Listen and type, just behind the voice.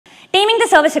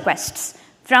service requests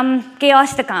from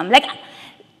chaos to calm. Like,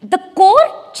 the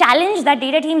core challenge that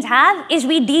data teams have is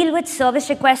we deal with service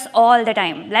requests all the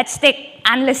time. Let's take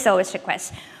analyst service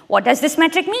requests. What does this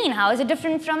metric mean? How is it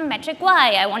different from metric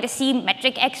Y? I want to see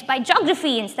metric X by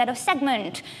geography instead of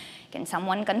segment. Can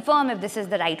someone confirm if this is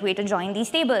the right way to join these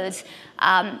tables?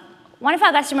 One of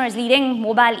our customers, leading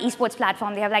mobile esports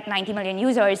platform, they have like 90 million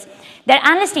users. Their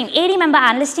analyst team, 80-member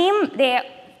analyst team, they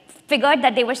figured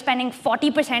that they were spending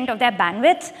 40% of their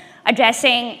bandwidth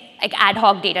addressing like ad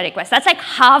hoc data requests. That's like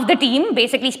half the team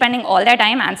basically spending all their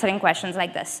time answering questions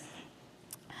like this.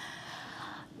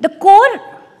 The core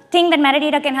thing that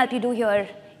metadata can help you do here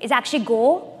is actually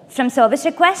go from service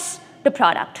requests to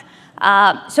product.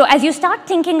 So as you start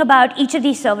thinking about each of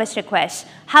these service requests,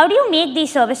 how do you make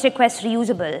these service requests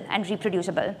reusable and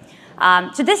reproducible?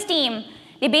 So this team,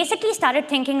 they basically started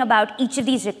thinking about each of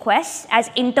these requests as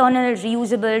internal,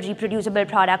 reusable, reproducible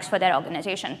products for their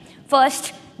organization.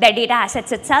 First, their data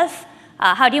assets itself.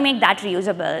 How do you make that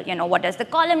reusable? You know, what does the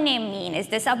column name mean? Is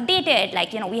this updated?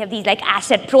 Like, you know, we have these like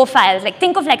asset profiles. Like,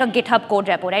 think of like a GitHub code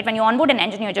repo, right? When you onboard an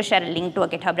engineer, you just share a link to a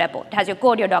GitHub repo. It has your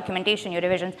code, your documentation, your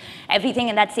revisions, everything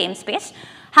in that same space.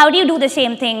 How do you do the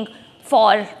same thing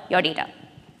for your data?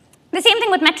 The same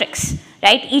thing with metrics,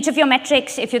 right? Each of your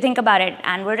metrics, if you think about it,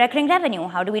 annual recurring revenue,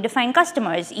 how do we define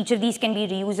customers? Each of these can be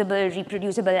reusable,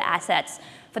 reproducible assets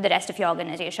for the rest of your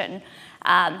organization.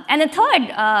 And the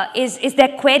third is their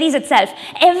queries itself.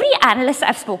 Every analyst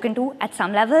I've spoken to at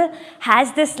some level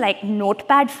has this like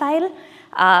notepad file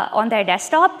on their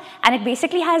desktop, and it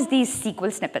basically has these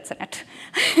SQL snippets in it.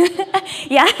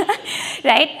 Yeah,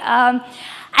 right?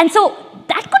 And so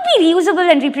that could be reusable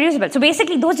and reproducible. So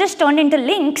basically, those just turned into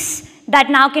links that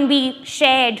now can be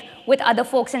shared with other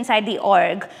folks inside the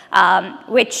org,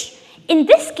 which in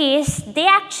this case, they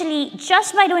actually,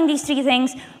 just by doing these three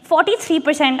things,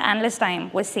 43% analyst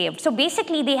time was saved. So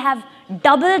basically, they have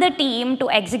doubled the team to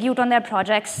execute on their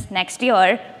projects next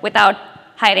year without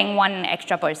hiring one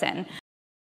extra person.